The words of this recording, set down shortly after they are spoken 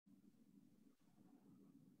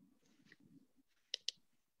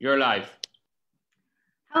You're live.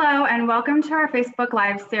 Hello, and welcome to our Facebook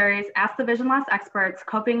Live series, Ask the Vision Loss Experts,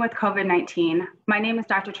 Coping with COVID-19. My name is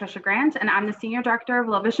Dr. Tricia Grant, and I'm the Senior Director of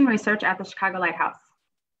Low Vision Research at the Chicago Lighthouse.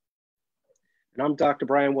 And I'm Dr.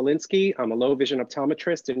 Bryan Wolynski. I'm a low vision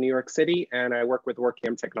optometrist in New York City, and I work with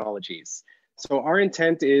OrCam Technologies. So our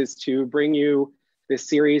intent is to bring you this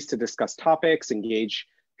series to discuss topics, engage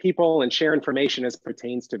people, and share information as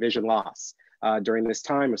pertains to vision loss during this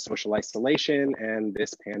time of social isolation and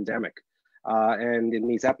this pandemic. And in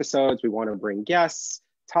these episodes, we want to bring guests,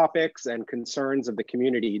 topics, and concerns of the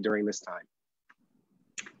community during this time.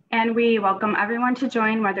 And we welcome everyone to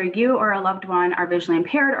join, whether you or a loved one are visually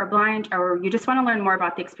impaired or blind, or you just want to learn more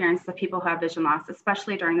about the experiences of people who have vision loss,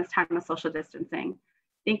 especially during this time of social distancing.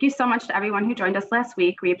 Thank you so much to everyone who joined us last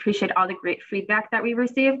week. We appreciate all the great feedback that we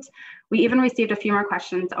received. We even received a few more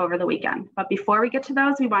questions over the weekend. But before we get to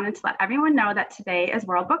those, we wanted to let everyone know that today is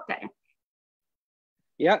World Book Day.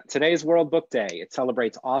 Yeah, today's World Book Day. It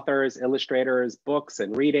celebrates authors, illustrators, books,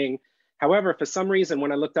 and reading. However, for some reason,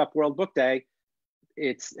 when I looked up World Book Day,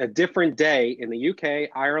 it's a different day in the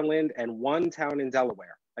UK, Ireland, and one town in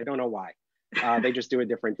Delaware. I don't know why. They just do a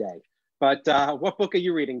different day. But what book are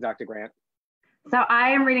you reading, Dr. Grant? So I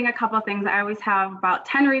am reading a couple of things. I always have about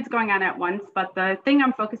 10 reads going on at once, but the thing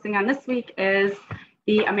I'm focusing on this week is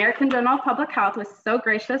the American Journal of Public Health was so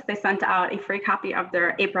gracious. They sent out a free copy of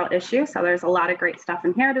their April issue. So there's a lot of great stuff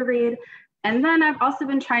in here to read. And then I've also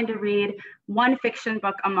been trying to read one fiction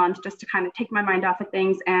book a month just to kind of take my mind off of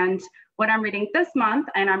things. And what I'm reading this month,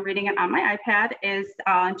 and I'm reading it on my iPad, is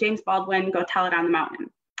James Baldwin, Go Tell It on the Mountain.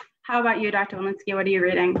 How about you, Dr. Wolynski? What are you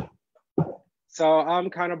reading? So I'm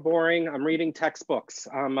kind of boring. I'm reading textbooks.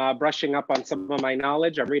 I'm brushing up on some of my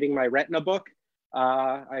knowledge. I'm reading my retina book.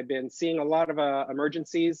 I've been seeing a lot of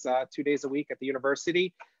emergencies 2 days a week at the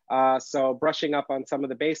university. So brushing up on some of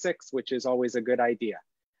the basics, which is always a good idea.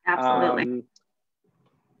 Absolutely.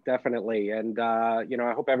 Definitely. And, you know,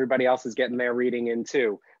 I hope everybody else is getting their reading in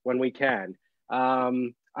too when we can.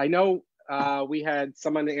 I know we had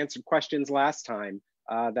someone that answered questions last time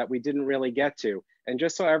that we didn't really get to. And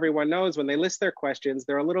just so everyone knows, when they list their questions,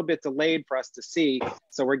 they're a little bit delayed for us to see.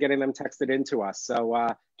 So we're getting them texted into us. So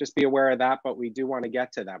just be aware of that, but we do want to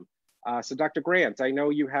get to them. So Dr. Grant, I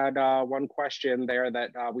know you had one question there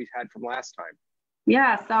that we had from last time.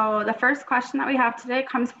 Yeah, so the first question that we have today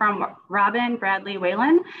comes from Robin Bradley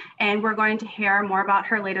Whalen, and we're going to hear more about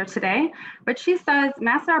her later today. But she says,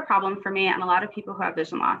 masks are a problem for me and a lot of people who have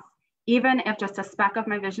vision loss. Even if just a speck of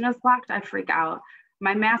my vision is blocked, I freak out.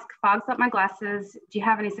 My mask fogs up my glasses. Do you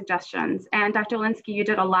have any suggestions? And Dr. Wolynski, you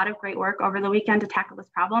did a lot of great work over the weekend to tackle this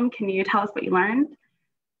problem. Can you tell us what you learned?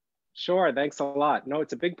 Sure, thanks a lot. No,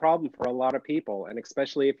 it's a big problem for a lot of people, and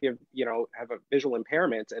especially if you have a visual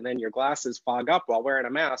impairment and then your glasses fog up while wearing a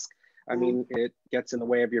mask. I mean, it gets in the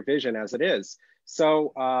way of your vision as it is.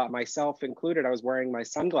 So myself included, I was wearing my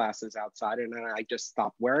sunglasses outside and then I just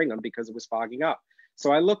stopped wearing them because it was fogging up.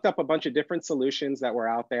 So I looked up a bunch of different solutions that were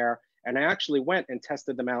out there, and I actually went and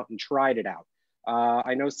tested them out and tried it out.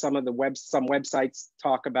 I know some websites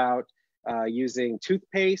talk about using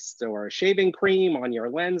toothpaste or shaving cream on your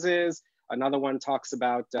lenses. Another one talks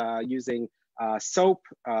about using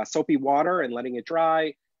soapy water and letting it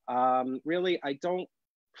dry. Really, I don't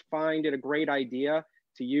find it a great idea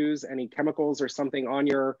to use any chemicals or something on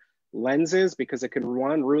your lenses because it could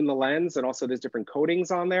ruin the lens, and also there's different coatings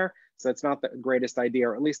on there. So it's not the greatest idea,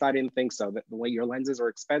 or at least I didn't think so, that the way your lenses are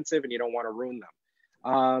expensive and you don't want to ruin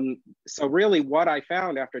them. So really what I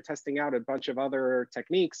found after testing out a bunch of other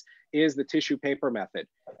techniques is the tissue paper method.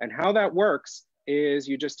 And how that works is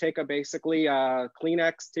you just take basically a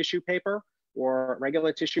Kleenex tissue paper or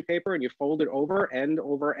regular tissue paper and you fold it over end,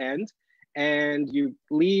 and you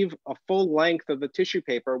leave a full length of the tissue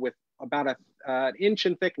paper with about an inch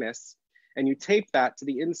in thickness, and you tape that to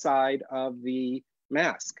the inside of the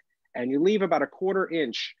mask, and you leave about a 1/4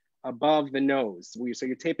 inch above the nose. So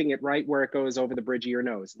you're taping it right where it goes over the bridge of your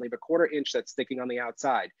nose. Leave a 1/4 inch that's sticking on the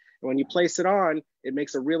outside. And when you place it on, it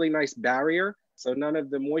makes a really nice barrier, so none of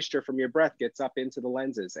the moisture from your breath gets up into the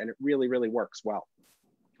lenses, and it really, really works well.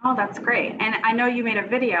 Oh, that's great. And I know you made a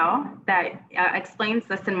video that explains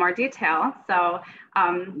this in more detail. So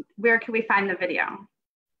where can we find the video?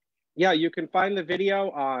 Yeah, you can find the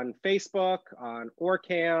video on Facebook, on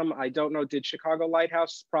OrCam. I don't know, did Chicago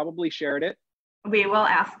Lighthouse probably shared it? We will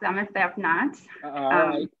ask them if they have not. All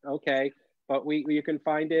right, okay. But you can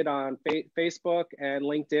find it on Facebook and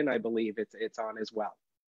LinkedIn, I believe it's on as well.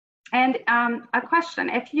 And a question,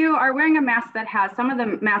 if you are wearing a mask that has, some of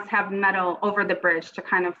the masks have metal over the bridge to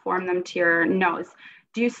kind of form them to your nose,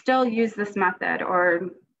 do you still use this method,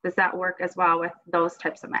 or does that work as well with those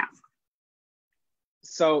types of masks?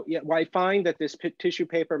 So yeah, well, I find that this tissue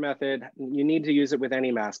paper method, you need to use it with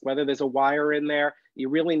any mask. Whether there's a wire in there, you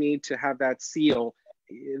really need to have that seal.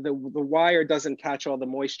 The wire doesn't catch all the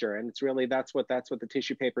moisture, and it's really that's what the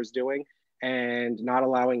tissue paper is doing, and not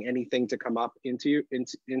allowing anything to come up into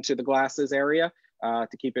the glasses area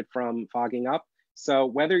to keep it from fogging up. So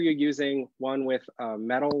whether you're using one with a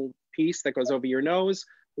metal piece that goes over your nose,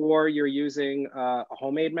 or you're using a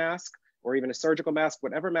homemade mask, or even a surgical mask,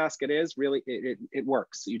 whatever mask it is, really it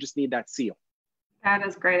works. You just need that seal. That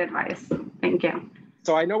is great advice. Thank you.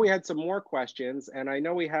 So I know we had some more questions, and I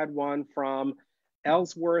know we had one from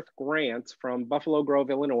Ellsworth Grant from Buffalo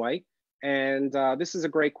Grove, Illinois. And this is a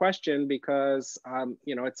great question because,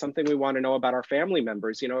 you know, it's something we want to know about our family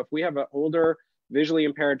members. You know, if we have an older visually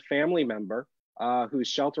impaired family member who's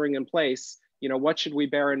sheltering in place, you know, what should we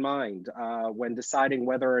bear in mind when deciding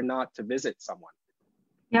whether or not to visit someone?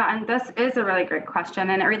 Yeah, and this is a really great question,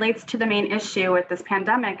 and it relates to the main issue with this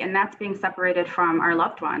pandemic, and that's being separated from our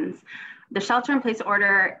loved ones. The shelter-in-place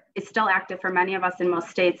order is still active for many of us in most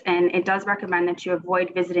states, and it does recommend that you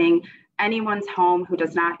avoid visiting anyone's home who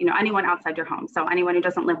does not, you know, anyone outside your home, so anyone who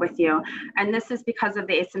doesn't live with you. And this is because of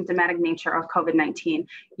the asymptomatic nature of COVID-19.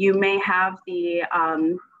 You may have the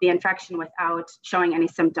infection without showing any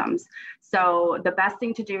symptoms. So the best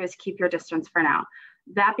thing to do is keep your distance for now.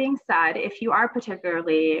 That being said, if you are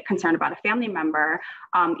particularly concerned about a family member,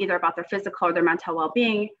 either about their physical or their mental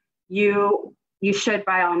well-being, you should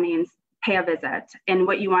by all means pay a visit. And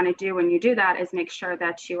what you want to do when you do that is make sure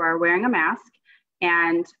that you are wearing a mask,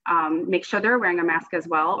 and make sure they're wearing a mask as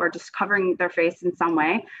well, or just covering their face in some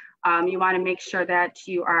way. You want to make sure that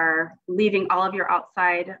you are leaving all of your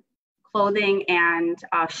outside clothing and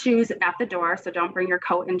shoes at the door. So don't bring your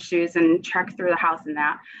coat and shoes and trek through the house in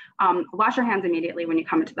that. Wash your hands immediately when you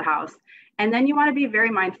come into the house. And then you want to be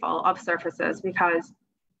very mindful of surfaces, because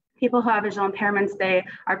people who have visual impairments, they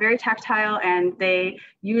are very tactile and they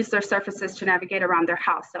use their surfaces to navigate around their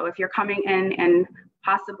house. So if you're coming in and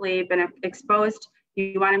possibly been exposed,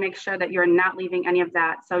 you want to make sure that you're not leaving any of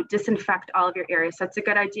that. So disinfect all of your areas. So it's a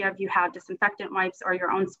good idea if you have disinfectant wipes or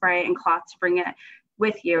your own spray and cloth to bring it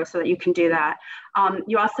with you so that you can do that.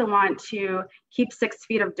 You also want to keep 6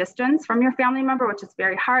 feet of distance from your family member, which is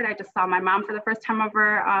very hard. I just saw my mom for the first time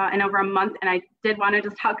in over a month, and I did want to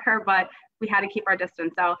just hug her, but we had to keep our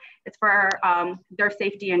distance. So it's for their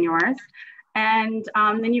safety and yours. And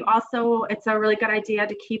then you also, it's a really good idea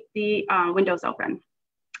to keep the windows open.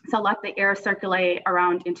 So let the air circulate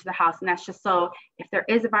around into the house. And that's just so if there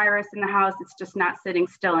is a virus in the house, it's just not sitting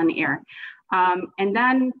still in the air. And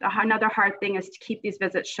then another hard thing is to keep these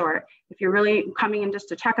visits short. If you're really coming in just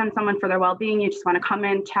to check on someone for their well-being, you just want to come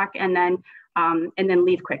in, check, and then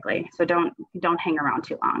leave quickly. So don't hang around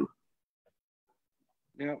too long.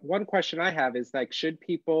 Now, one question I have is, like, should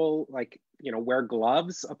people, like, you know, wear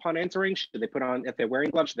gloves upon entering? Should they put on, if they're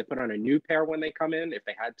wearing gloves, should they put on a new pair when they come in if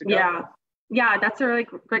they had to go? Yeah, that's a really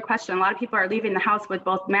great question. A lot of people are leaving the house with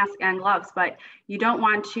both mask and gloves, but you don't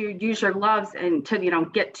want to use your gloves and to, you know,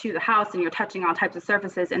 get to the house and you're touching all types of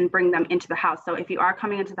surfaces and bring them into the house. So if you are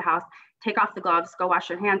coming into the house, take off the gloves, go wash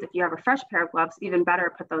your hands. If you have a fresh pair of gloves, even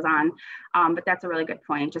better, put those on. But that's a really good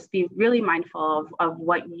point. Just be really mindful of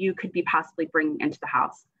what you could be possibly bringing into the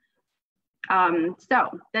house.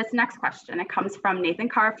 So this next question, it comes from Nathan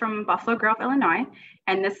Carr from Buffalo Grove, Illinois.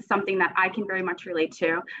 And this is something that I can very much relate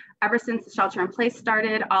to. Ever since the shelter in place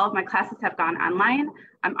started, all of my classes have gone online.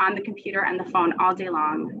 I'm on the computer and the phone all day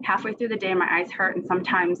long. Halfway through the day, my eyes hurt, and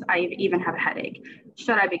sometimes I even have a headache.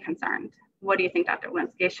 Should I be concerned? What do you think, Dr.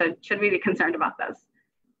 Wolynski? Should we be concerned about this?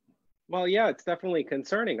 Well, yeah, it's definitely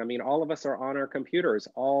concerning. I mean, all of us are on our computers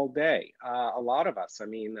all day. A lot of us, I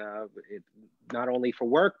mean, not only for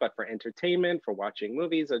work, but for entertainment, for watching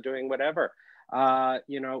movies or doing whatever.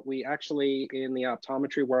 You know, we actually, in the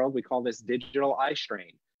optometry world, we call this digital eye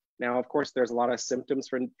strain. Now, of course, there's a lot of symptoms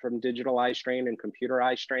from digital eye strain and computer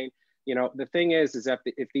eye strain. You know, the thing is that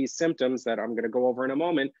if these symptoms that I'm going to go over in a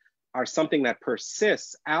moment are something that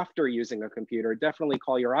persists after using a computer, definitely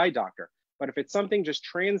call your eye doctor. But if it's something just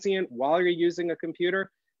transient while you're using a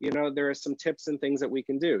computer, you know, there are some tips and things that we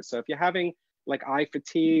can do. So if you're having like eye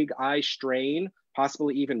fatigue, eye strain,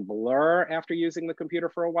 possibly even blur after using the computer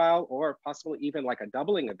for a while, or possibly even like a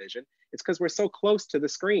doubling of vision, it's because we're so close to the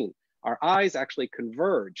screen. Our eyes actually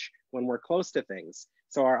converge when we're close to things.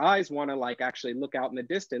 So our eyes want to like actually look out in the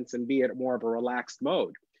distance and be at more of a relaxed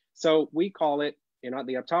mode. So we call it, you know,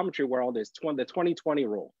 the optometry world is the 20-20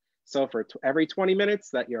 rule. So for every 20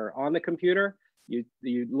 minutes that you're on the computer, you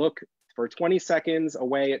look for 20 seconds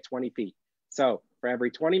away at 20 feet. So for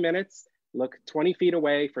every 20 minutes, Look 20 feet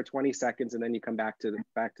away for 20 seconds, and then you come back to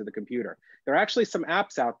the computer. There are actually some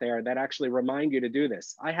apps out there that actually remind you to do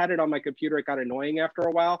this. I had it on my computer. It got annoying after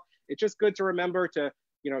a while. It's just good to remember to,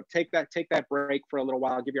 take that break for a little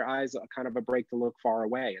while. Give your eyes a kind of a break to look far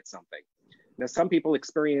away at something. Now, some people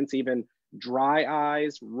experience even dry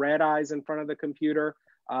eyes, red eyes in front of the computer.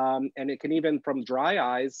 And it can even, from dry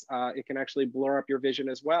eyes, it can actually blur up your vision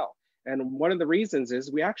as well. And one of the reasons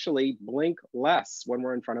is we actually blink less when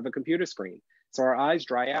we're in front of a computer screen. So our eyes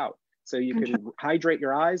dry out. So you can hydrate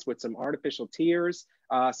your eyes with some artificial tears.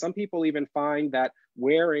 Some people even find that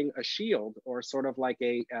wearing a shield or sort of like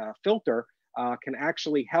a filter can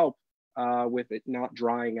actually help with it not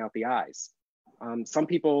drying out the eyes. Some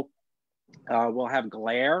people will have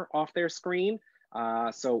glare off their screen.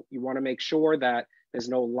 So you want to make sure that there's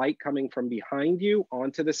no light coming from behind you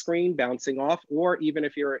onto the screen, bouncing off, or even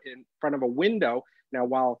if you're in front of a window. Now,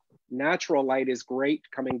 while natural light is great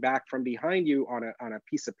coming back from behind you on a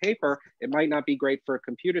piece of paper, it might not be great for a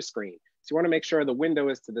computer screen. So you want to make sure the window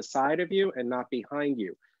is to the side of you and not behind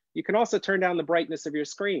you. You can also turn down the brightness of your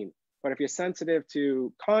screen, but if you're sensitive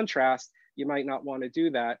to contrast, you might not want to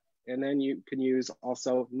do that. And then you can use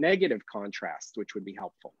also negative contrast, which would be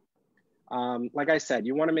helpful. Like I said,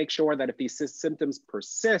 you want to make sure that if these symptoms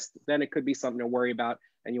persist, then it could be something to worry about,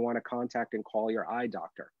 and you want to contact and call your eye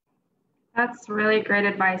doctor. That's really great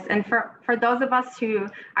advice. And for those of us who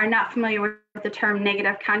are not familiar with the term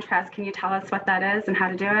negative contrast, can you tell us what that is and how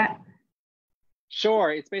to do it?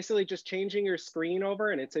 Sure. It's basically just changing your screen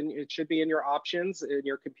over, and it should be in your options in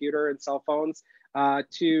your computer and cell phones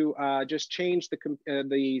to just change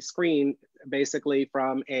the screen basically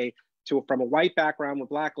from a white background with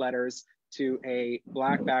black letters to a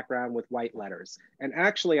black background with white letters. And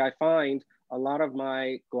actually, I find a lot of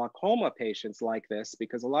my glaucoma patients like this,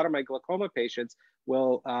 because a lot of my glaucoma patients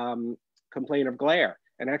will complain of glare.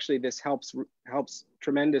 And actually, this helps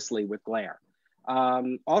tremendously with glare.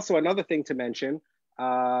 Also, another thing to mention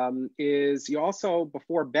is you also,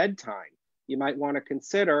 before bedtime, you might want to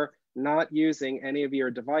consider not using any of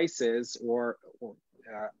your devices or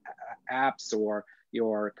apps or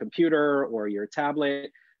your computer or your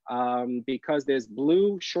tablet because there's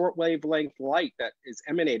blue short wavelength light that is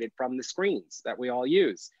emanated from the screens that we all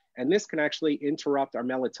use. And this can actually interrupt our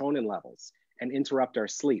melatonin levels and interrupt our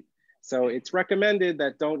sleep. So it's recommended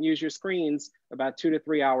that don't use your screens about 2 to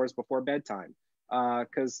 3 hours before bedtime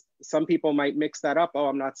because some people might mix that up. Oh,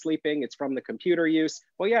 I'm not sleeping. It's from the computer use.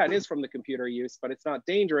 Well, yeah, it is from the computer use, but it's not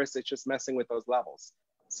dangerous. It's just messing with those levels.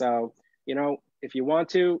 So, if you want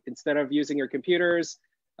to, instead of using your computers,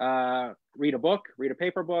 read a book, read a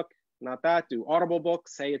paper book, not that, do Audible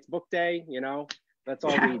books, say it's book day, let's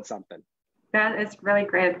all read something. That is really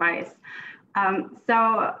great advice.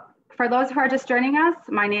 So for those who are just joining us,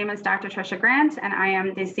 my name is Dr. Tricia Grant, and I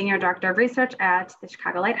am the Senior Director of Research at the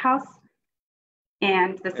Chicago Lighthouse.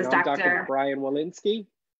 And this is Dr. Bryan Wolynski,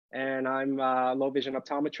 and I'm a low vision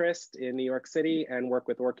optometrist in New York City and work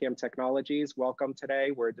with OrCam Technologies. Welcome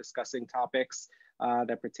today. We're discussing topics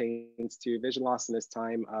that pertains to vision loss in this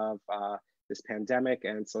time of this pandemic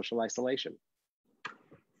and social isolation.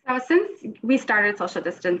 So since we started social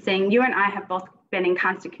distancing, you and I have both been in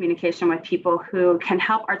constant communication with people who can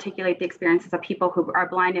help articulate the experiences of people who are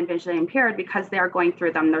blind and visually impaired because they are going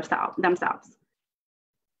through them themselves.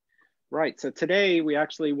 Right. So today we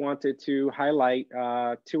actually wanted to highlight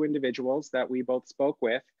two individuals that we both spoke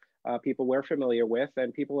with, people we're familiar with,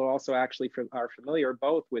 and people who also actually are familiar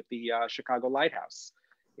both with the Chicago Lighthouse.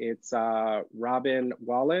 It's Bryan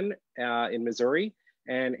Wolynski in Missouri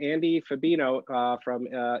and Andy Fabino from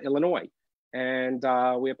Illinois. And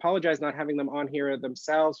we apologize not having them on here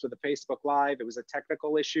themselves for the Facebook Live. It was a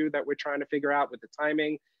technical issue that we're trying to figure out with the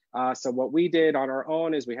timing. So what we did on our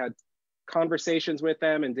own is we had conversations with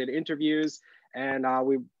them and did interviews, and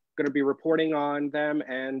we're going to be reporting on them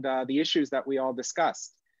and the issues that we all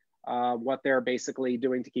discussed, what they're basically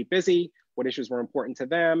doing to keep busy, what issues were important to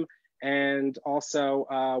them, and also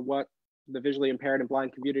what the visually impaired and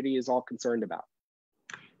blind community is all concerned about.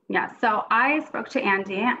 Yeah, so I spoke to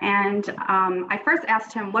Andy, and I first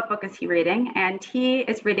asked him what book is he reading, and he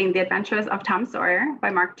is reading The Adventures of Tom Sawyer by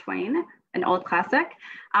Mark Twain, an old classic,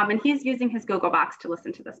 and he's using his Google Box to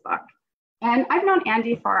listen to this book. And I've known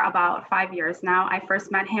Andy for about 5 years now. I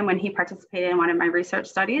first met him when he participated in one of my research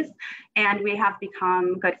studies, and we have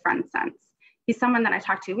become good friends since. He's someone that I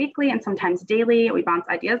talk to weekly and sometimes daily. We bounce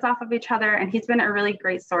ideas off of each other, and he's been a really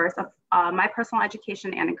great source of my personal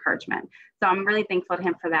education and encouragement. So I'm really thankful to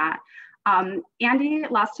him for that. Andy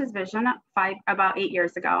lost his vision about 8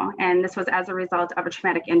 years ago, and this was as a result of a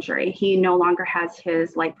traumatic injury. He no longer has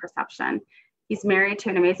his light perception. He's married to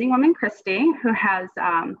an amazing woman, Christy, who has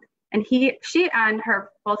And she and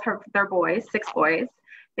their boys, 6 boys,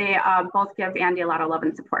 they both give Andy a lot of love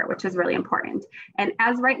and support, which is really important. And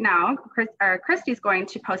as right now, Christy's going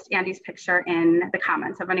to post Andy's picture in the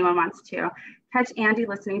comments. If anyone wants to catch Andy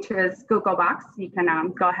listening to his Google Box, you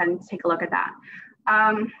can go ahead and take a look at that.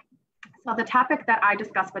 So the topic that I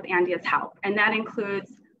discussed with Andy is help, and that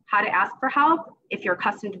includes how to ask for help if you're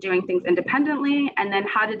accustomed to doing things independently, and then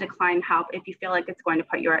how to decline help if you feel like it's going to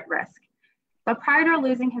put you at risk. So prior to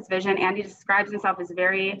losing his vision, Andy describes himself as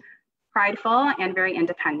very prideful and very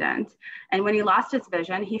independent. And when he lost his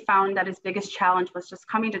vision, he found that his biggest challenge was just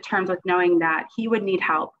coming to terms with knowing that he would need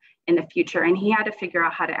help in the future, and he had to figure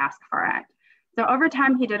out how to ask for it. So over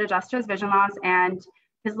time, he did adjust to his vision loss, and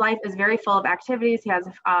his life is very full of activities. He has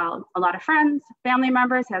a lot of friends, family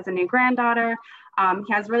members, he has a new granddaughter.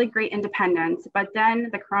 He has really great independence, but then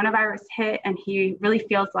the coronavirus hit and he really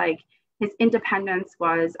feels like his independence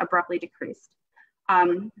was abruptly decreased.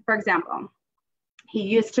 For example, he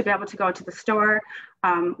used to be able to go to the store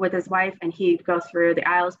with his wife, and he'd go through the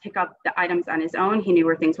aisles, pick up the items on his own. He knew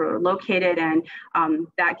where things were located, and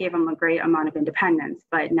that gave him a great amount of independence.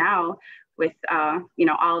 But now with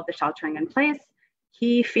all of the sheltering in place,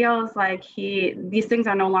 he feels like these things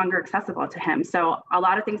are no longer accessible to him. So a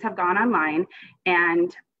lot of things have gone online,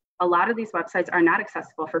 and a lot of these websites are not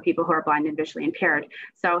accessible for people who are blind and visually impaired.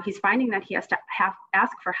 So he's finding that he has to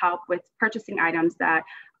ask for help with purchasing items that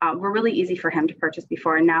were really easy for him to purchase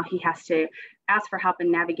before. And now he has to ask for help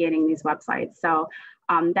in navigating these websites. So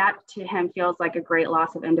that to him feels like a great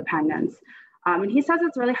loss of independence. And he says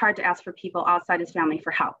it's really hard to ask for people outside his family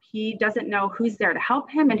for help. He doesn't know who's there to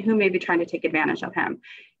help him and who may be trying to take advantage of him.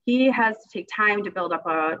 He has to take time to build up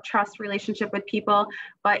a trust relationship with people,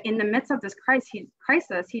 but in the midst of this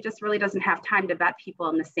crisis, he just really doesn't have time to vet people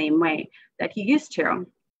in the same way that he used to.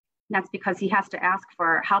 That's because he has to ask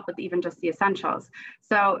for help with even just the essentials.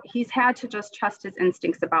 So he's had to just trust his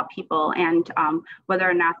instincts about people and whether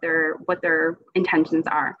or not what their intentions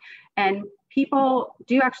are. And people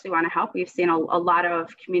do actually want to help. We've seen a lot of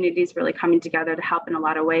communities really coming together to help in a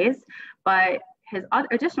lot of ways, but his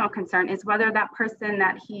additional concern is whether that person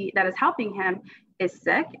that is helping him is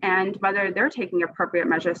sick and whether they're taking appropriate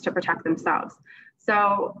measures to protect themselves.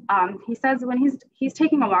 So he says when he's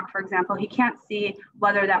taking a walk, for example, he can't see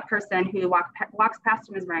whether that person who walks past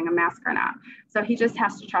him is wearing a mask or not. So he just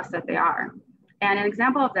has to trust that they are. And an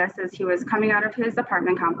example of this is he was coming out of his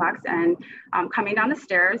apartment complex and coming down the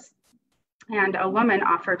stairs, and a woman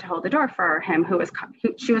offered to hold the door for him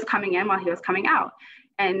she was coming in while he was coming out.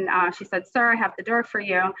 And she said, "Sir, I have the door for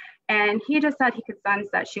you." And he just said he could sense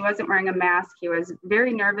that she wasn't wearing a mask. He was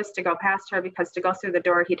very nervous to go past her because to go through the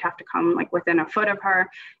door, he'd have to come like within a foot of her.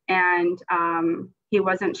 And he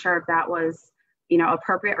wasn't sure if that was,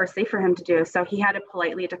 appropriate or safe for him to do. So he had to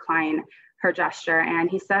politely decline her gesture. And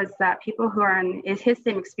he says that people who are in his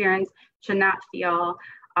same experience should not feel,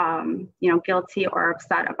 guilty or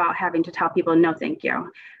upset about having to tell people, "No, thank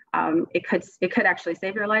you." It could actually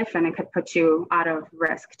save your life, and it could put you out of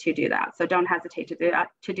risk to do that. So don't hesitate to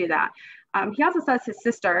do that. He also says his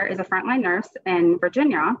sister is a frontline nurse in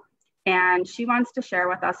Virginia, and she wants to share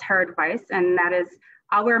with us her advice, and that is,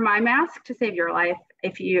 "I'll wear my mask to save your life.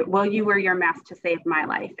 Will you wear your mask to save my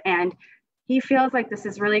life?" And he feels like this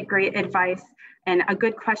is really great advice and a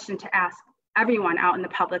good question to ask everyone out in the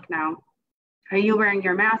public now. Are you wearing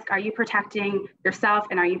your mask? Are you protecting yourself?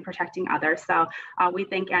 And are you protecting others? So we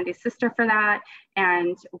thank Andy's sister for that.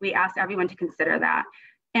 And we ask everyone to consider that.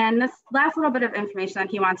 And this last little bit of information that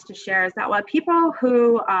he wants to share is that while people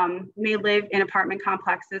who may live in apartment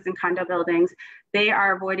complexes and condo buildings, they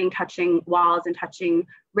are avoiding touching walls and touching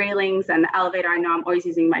railings and the elevator. I know I'm always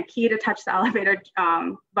using my key to touch the elevator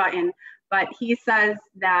button. But he says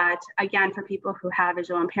that, again, for people who have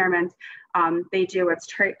visual impairments, they do what's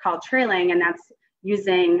called trailing, and that's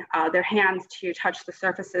using their hands to touch the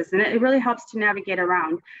surfaces. And it really helps to navigate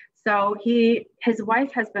around. So his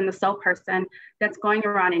wife has been the sole person that's going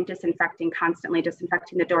around and constantly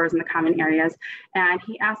disinfecting the doors and the common areas. And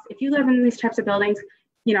he asks, if you live in these types of buildings,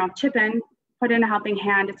 chip in, put in a helping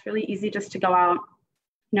hand. It's really easy just to go out.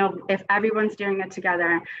 If everyone's doing it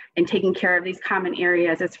together and taking care of these common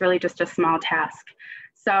areas, it's really just a small task.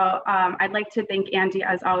 So I'd like to thank Andy,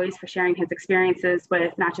 as always, for sharing his experiences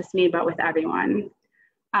with not just me, but with everyone.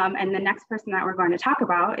 And the next person that we're going to talk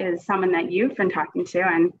about is someone that you've been talking to,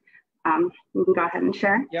 and you can go ahead and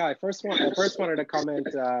share. Yeah, I first wanted to comment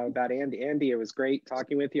about Andy. Andy, it was great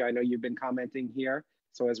talking with you. I know you've been commenting here.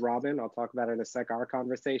 So has Robin. I'll talk about it in a sec, our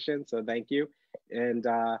conversation. So thank you. And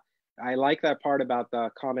I like that part about the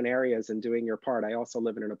common areas and doing your part. I also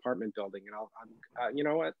live in an apartment building, and you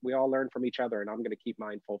know what? We all learn from each other, and I'm going to keep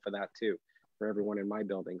mindful for that too. for everyone in my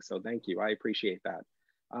building. So thank you, I appreciate that.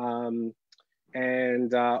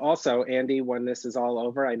 And also, Andy, when this is all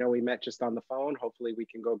over, I know we met just on the phone. Hopefully we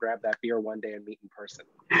can go grab that beer one day and meet in person.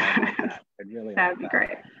 I'd like that. I'd really That'd like be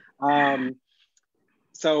that. great.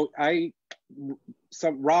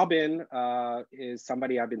 So Robin is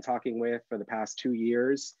somebody I've been talking with for the past 2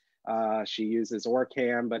 years. She uses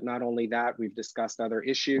OrCam, but not only that, we've discussed other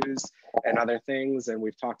issues and other things, and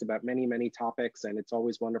we've talked about many, many topics, and it's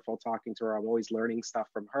always wonderful talking to her. I'm always learning stuff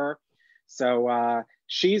from her. So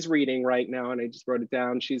she's reading right now, and I just wrote it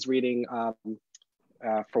down. She's reading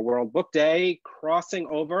for World Book Day, Crossing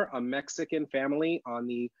Over a Mexican Family on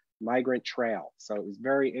the Migrant Trail. So it was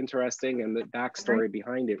very interesting, and the backstory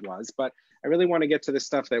behind it was, but I really want to get to the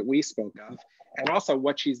stuff that we spoke of and also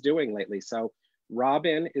what she's doing lately. So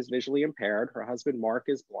Robin is visually impaired. Her husband, Mark,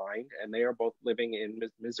 is blind, and they are both living in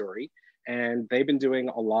Missouri. And they've been doing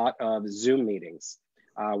a lot of Zoom meetings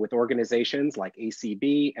with organizations like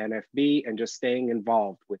ACB, NFB, and just staying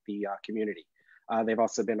involved with the community. They've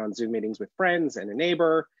also been on Zoom meetings with friends and a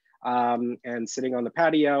neighbor, and sitting on the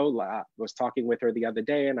patio. Was talking with her the other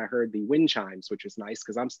day, and I heard the wind chimes, which is nice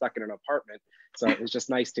because I'm stuck in an apartment. So it was just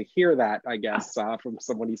nice to hear that, I guess, from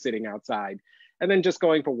somebody sitting outside. And then just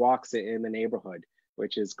going for walks in the neighborhood,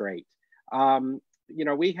 which is great. You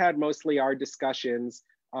know, we had mostly our discussions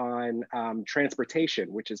on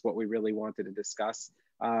transportation, which is what we really wanted to discuss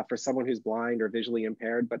for someone who's blind or visually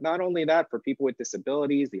impaired. But not only that, for people with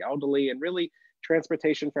disabilities, the elderly, and really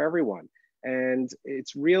transportation for everyone. And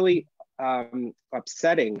it's really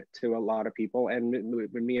upsetting to a lot of people. And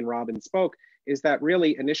when me and Robin spoke, is that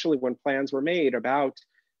really initially when plans were made about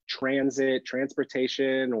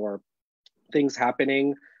transportation, or things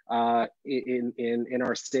happening in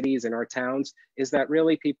our cities, in our towns, is that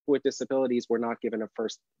really people with disabilities were not given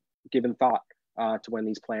thought to when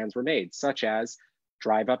these plans were made, such as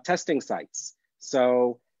drive-up testing sites.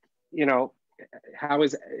 So, you know,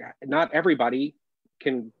 not everybody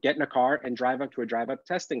can get in a car and drive up to a drive-up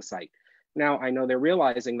testing site. Now, I know they're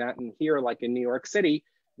realizing that, and here, like in New York City,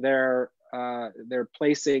 they're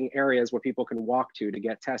placing areas where people can walk to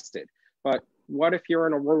get tested. But what if you're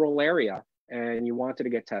in a rural area and you wanted to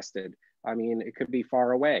get tested? I mean, it could be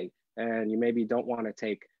far away, and you maybe don't want to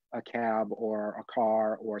take a cab or a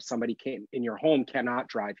car, or somebody in your home cannot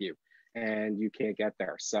drive you and you can't get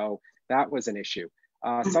there. So that was an issue.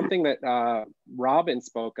 Something that Robin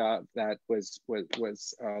spoke of that was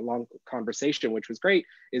a long conversation, which was great,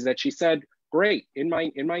 is that she said, great, in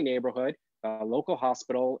my neighborhood, a local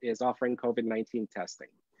hospital is offering COVID-19 testing.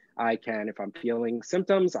 I can, if I'm feeling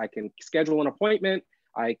symptoms, I can schedule an appointment,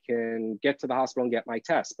 I can get to the hospital and get my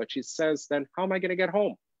test. But she says, then how am I gonna get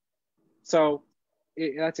home? So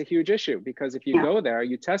that's a huge issue, because if you go there,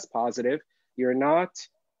 you test positive, you're not,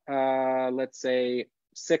 let's say,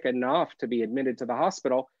 sick enough to be admitted to the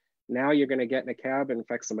hospital. Now you're gonna get in a cab and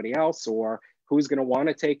infect somebody else, or who's gonna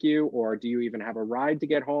wanna take you, or do you even have a ride to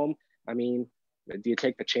get home? I mean, do you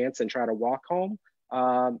take the chance and try to walk home?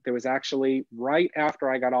 There was actually, right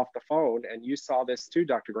after I got off the phone, and you saw this too,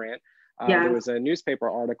 Dr. Grant, there was a newspaper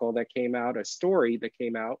article that came out, a story that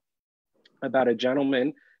came out about a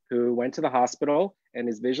gentleman who went to the hospital and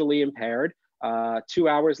is visually impaired. 2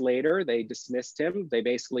 hours later, they dismissed him. They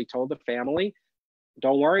basically told the family,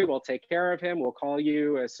 don't worry, we'll take care of him. We'll call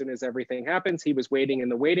you as soon as everything happens. He was waiting in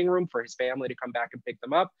the waiting room for his family to come back and pick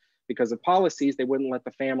them up. Because of policies, they wouldn't let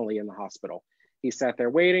the family in the hospital. He sat there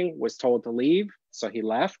waiting, was told to leave, so he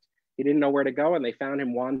left. He didn't know where to go, and they found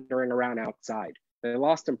him wandering around outside. They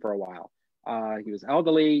lost him for a while. He was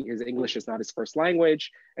elderly, his English is not his first language,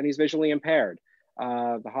 and he's visually impaired.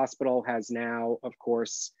 The hospital has now, of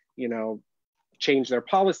course, you know, changed their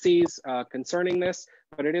policies concerning this,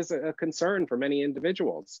 but it is a concern for many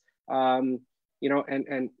individuals. You know,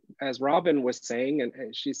 and as Robin was saying,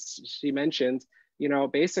 and she mentioned, you know,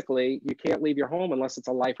 basically you can't leave your home unless it's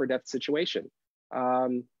a life or death situation.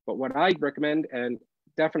 But what I recommend, and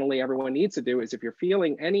definitely everyone needs to do, is if you're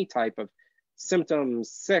feeling any type of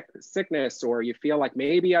symptoms, sickness, or you feel like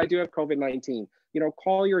maybe I do have COVID-19, you know,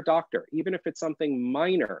 call your doctor, even if it's something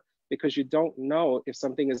minor, because you don't know if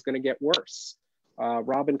something is going to get worse.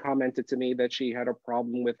 Robin commented to me that she had a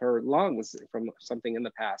problem with her lungs from something in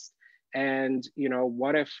the past. And, you know,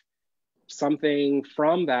 what if something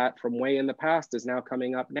from way in the past is now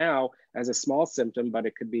coming up now as a small symptom, but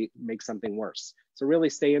it could make something worse. So really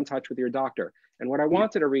stay in touch with your doctor. And what I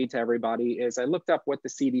wanted to read to everybody is I looked up what the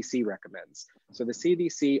CDC recommends. So the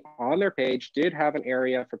CDC on their page did have an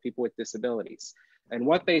area for people with disabilities. And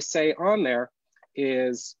what they say on there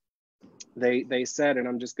is they said, and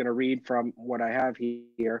I'm just going to read from what I have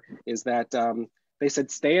here, is that they said,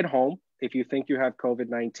 stay at home if you think you have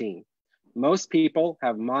COVID-19. Most people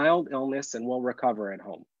have mild illness and will recover at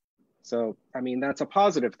home. So, I mean, that's a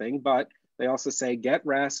positive thing, but they also say get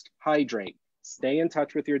rest, hydrate, stay in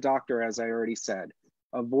touch with your doctor, as I already said,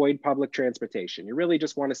 avoid public transportation. You really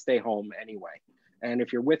just want to stay home anyway. And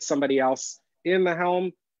if you're with somebody else in the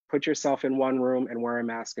home, put yourself in one room and wear a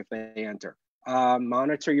mask if they enter.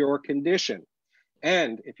 Monitor your condition.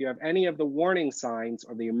 And if you have any of the warning signs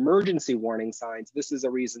or the emergency warning signs, this is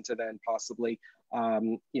a reason to then possibly,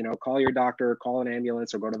 call your doctor, call an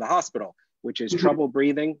ambulance, or go to the hospital, which is trouble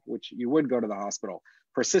breathing, which you would go to the hospital,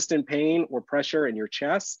 persistent pain or pressure in your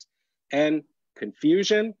chest, and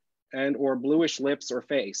confusion and or bluish lips or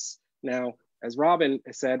face. Now, as Robin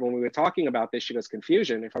said, when we were talking about this, she goes,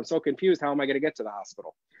 confusion. If I'm so confused, how am I going to get to the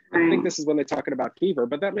hospital? I think this is when they're talking about fever,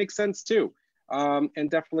 but that makes sense too. And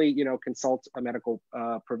definitely, consult a medical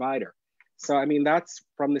provider. So, I mean, that's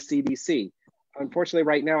from the CDC. Unfortunately,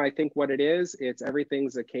 right now, I think what it is,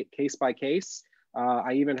 everything's a case by case.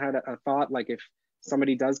 I even had a thought, like if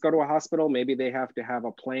somebody does go to a hospital, maybe they have to have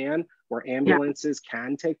a plan where ambulances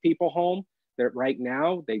can take people home. That right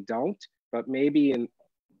now they don't, but maybe in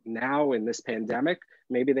this pandemic,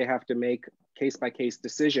 maybe they have to make case-by-case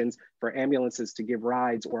decisions for ambulances to give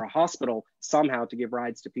rides, or a hospital somehow to give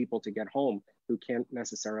rides to people to get home who can't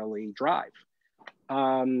necessarily drive.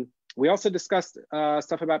 We also discussed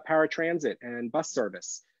stuff about paratransit and bus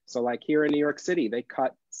service. So like here in New York City, they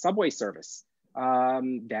cut subway service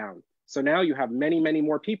down. So now you have many, many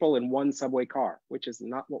more people in one subway car, which is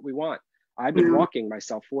not what we want. I've been walking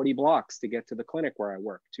myself 40 blocks to get to the clinic where I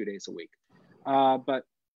work 2 days a week. But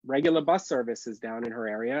regular bus service is down in her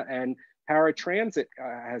area, and paratransit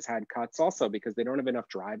has had cuts also because they don't have enough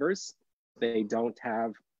drivers. They don't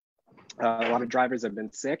have, a lot of drivers have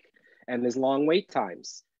been sick, and there's long wait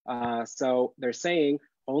times. So they're saying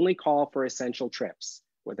only call for essential trips.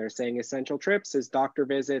 What they're saying essential trips is doctor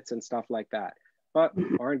visits and stuff like that. But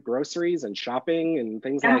aren't groceries and shopping and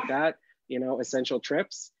things like that, essential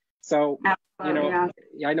trips? So,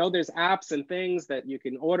 I know there's apps and things that you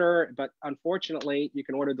can order, but unfortunately, you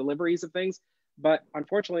can order deliveries of things, but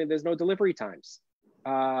unfortunately, there's no delivery times.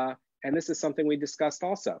 And this is something we discussed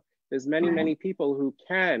also. There's many people who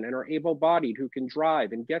can and are able-bodied, who can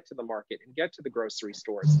drive and get to the market and get to the grocery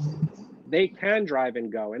stores. They can drive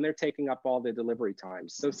and go, and they're taking up all the delivery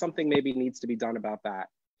times. So something maybe needs to be done about that.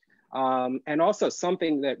 And also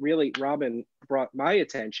something that really, Robin, brought my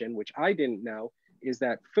attention, which I didn't know, is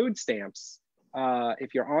that food stamps,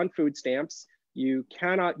 if you're on food stamps, you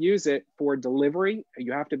cannot use it for delivery.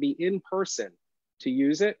 You have to be in person to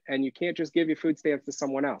use it, and you can't just give your food stamps to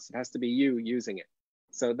someone else. It has to be you using it.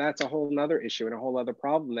 So that's a whole nother issue and a whole other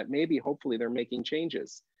problem that maybe, hopefully, they're making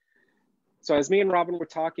changes. So as me and Robin were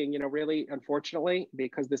talking, really, unfortunately,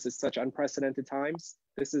 because this is such unprecedented times,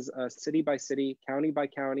 this is a city by city, county by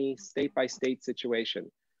county, state by state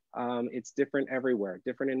situation. It's different everywhere,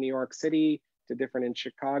 different in New York City, to different in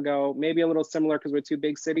Chicago, maybe a little similar because we're two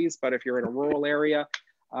big cities, but if you're in a rural area,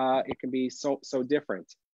 it can be so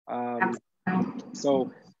different.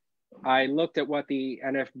 So I looked at what the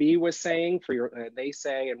NFB was saying they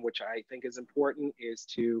say, and which I think is important, is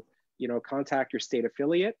to, contact your state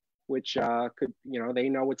affiliate, which could, they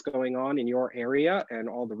know what's going on in your area and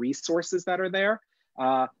all the resources that are there.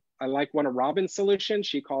 I like one of Robin's solutions.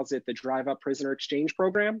 She calls it the Drive Up Prisoner Exchange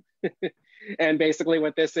Program. And basically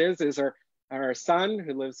what this is her son,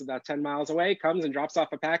 who lives about 10 miles away, comes and drops off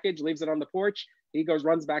a package, leaves it on the porch. He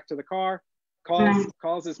runs back to the car,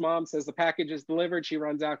 calls his mom, says the package is delivered. She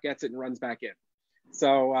runs out, gets it, and runs back in.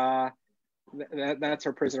 So that's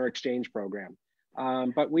her prisoner exchange program.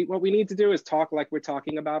 But what we need to do is talk like we're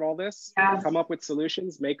talking about all this, come up with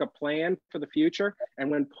solutions, make a plan for the future.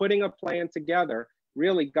 And when putting a plan together,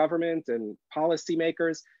 really government and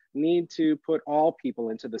policymakers need to put all people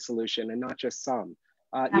into the solution and not just some.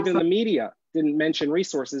 Even the media didn't mention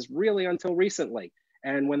resources really until recently.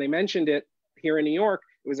 And when they mentioned it here in New York,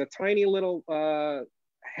 it was a tiny little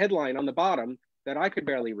headline on the bottom that I could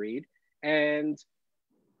barely read. And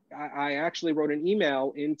I actually wrote an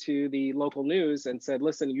email into the local news and said,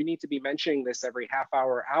 listen, you need to be mentioning this every half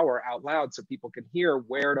hour out loud so people can hear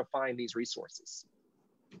where to find these resources.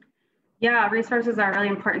 Yeah, resources are really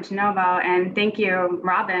important to know about. And thank you,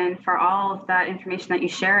 Robin, for all of that information that you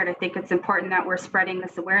shared. I think it's important that we're spreading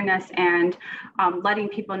this awareness and letting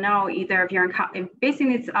people know, either if you're facing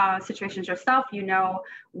these situations yourself,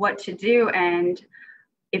 what to do. And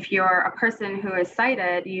if you're a person who is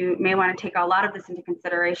sighted, you may want to take a lot of this into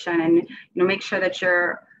consideration and make sure that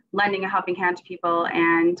you're lending a helping hand to people.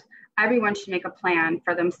 And everyone should make a plan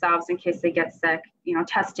for themselves in case they get sick.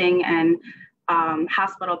 Testing and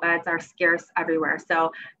hospital beds are scarce everywhere.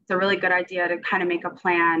 So it's a really good idea to kind of make a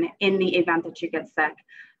plan in the event that you get sick.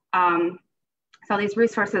 So these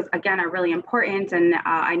resources, again, are really important. And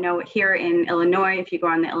I know here in Illinois, if you go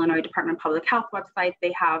on the Illinois Department of Public Health website,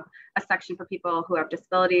 they have a section for people who have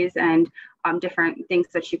disabilities and different things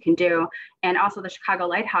that you can do. And also the Chicago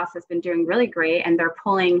Lighthouse has been doing really great, and they're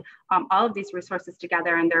pulling all of these resources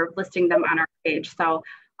together and they're listing them on our page. So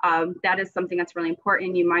that is something that's really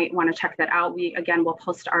important. You might want to check that out. We'll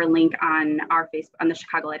post our link on our on the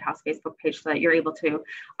Chicago Lighthouse Facebook page so that you're able to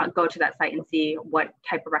go to that site and see what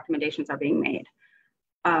type of recommendations are being made.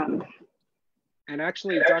 And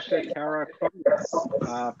actually, Dr. Kara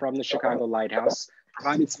Crumbles from the Chicago Lighthouse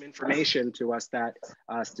provided some information to us that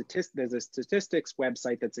there's a statistics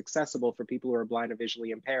website that's accessible for people who are blind or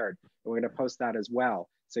visually impaired. And we're going to post that as well,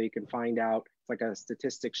 so you can find out. It's like a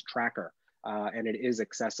statistics tracker. And it is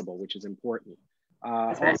accessible, which is important.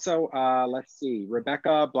 Also, let's see,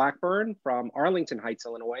 Rebecca Blackburn from Arlington Heights,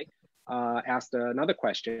 Illinois, asked another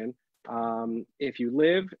question. If you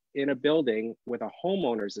live in a building with a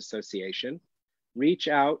homeowners association, reach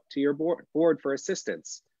out to your board for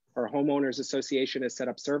assistance. Her homeowners association has set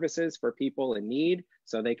up services for people in need,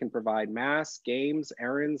 so they can provide masks, games,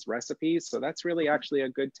 errands, recipes. So that's really actually a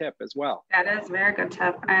good tip as well. That is a very good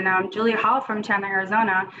tip. And Julia Hall from Chandler,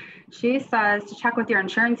 Arizona, she says to check with your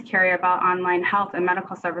insurance carrier about online health and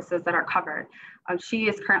medical services that are covered. She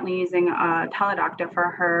is currently using a teledoctor for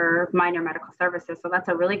her minor medical services. So that's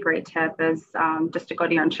a really great tip, is just to go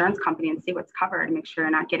to your insurance company and see what's covered and make sure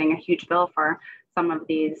you're not getting a huge bill for some of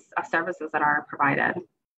these services that are provided.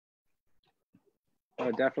 Oh,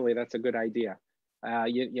 definitely, that's a good idea. I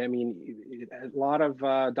mean, a lot of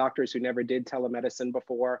doctors who never did telemedicine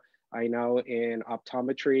before. I know in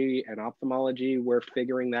optometry and ophthalmology, we're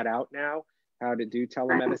figuring that out now, how to do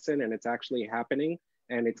telemedicine, and it's actually happening,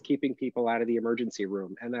 and it's keeping people out of the emergency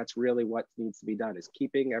room. And that's really what needs to be done, is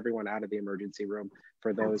keeping everyone out of the emergency room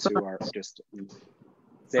for those who are just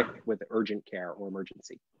sick with urgent care or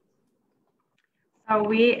emergency. So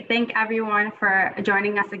we thank everyone for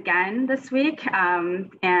joining us again this week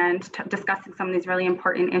and discussing some of these really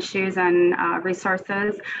important issues and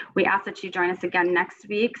resources. We ask that you join us again next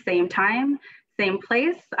week, same time, same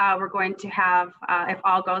place. We're going to have, if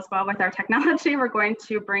all goes well with our technology, we're going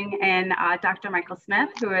to bring in Dr. Michael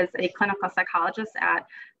Smith, who is a clinical psychologist at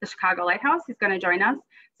the Chicago Lighthouse. He's going to join us.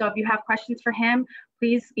 So if you have questions for him,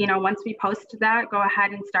 please, once we post that, go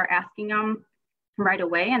ahead and start asking them right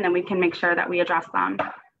away, and then we can make sure that we address them.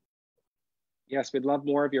 Yes, we'd love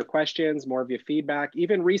more of your questions, more of your feedback,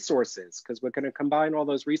 even resources, because we're going to combine all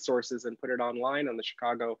those resources and put it online on the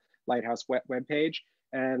Chicago Lighthouse webpage.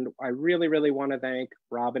 And I really, really want to thank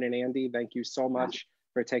Robin and Andy. Thank you so much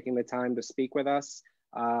for taking the time to speak with us.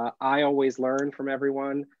 I always learn from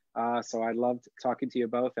everyone, so I loved talking to you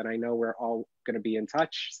both, and I know we're all going to be in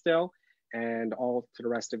touch still, and all to the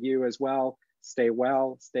rest of you as well. Stay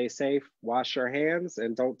well, stay safe, wash your hands,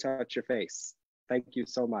 and don't touch your face. Thank you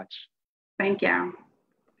so much. Thank you.